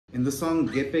In the song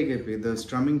Gepe Gepe, the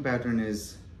strumming pattern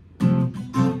is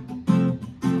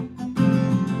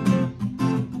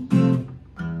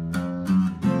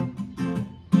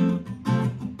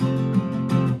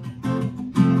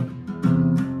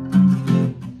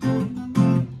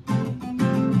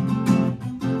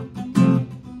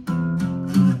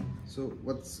so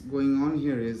what's going on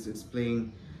here is it's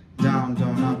playing down,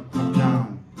 down, up, up,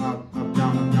 down, up, up,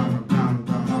 down, up, down, up, down,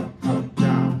 down, up, up,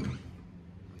 down,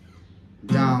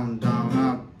 down, down,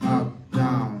 up, up,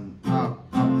 down, up,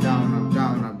 up, down, up,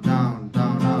 down, up, down,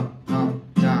 down, up,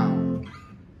 up, down.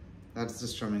 That's the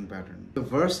strumming pattern. The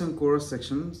verse and chorus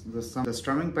sections, the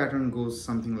strumming pattern goes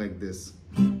something like this.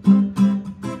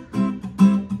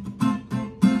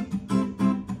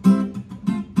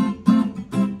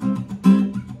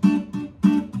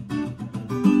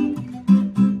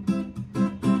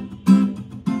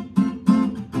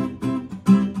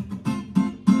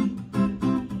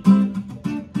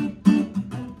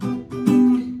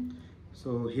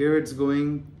 So here it's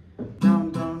going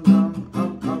down, down, down,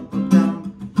 up, up, up,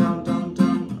 down, down, down,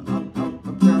 down, up, up,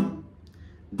 up, down,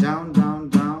 down, down,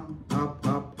 down, up,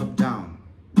 up, up, down,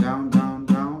 down, down,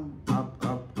 down, up,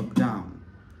 up, up, down.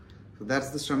 So that's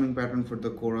the strumming pattern for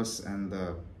the chorus and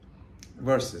the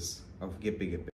verses of Gepe Gepe.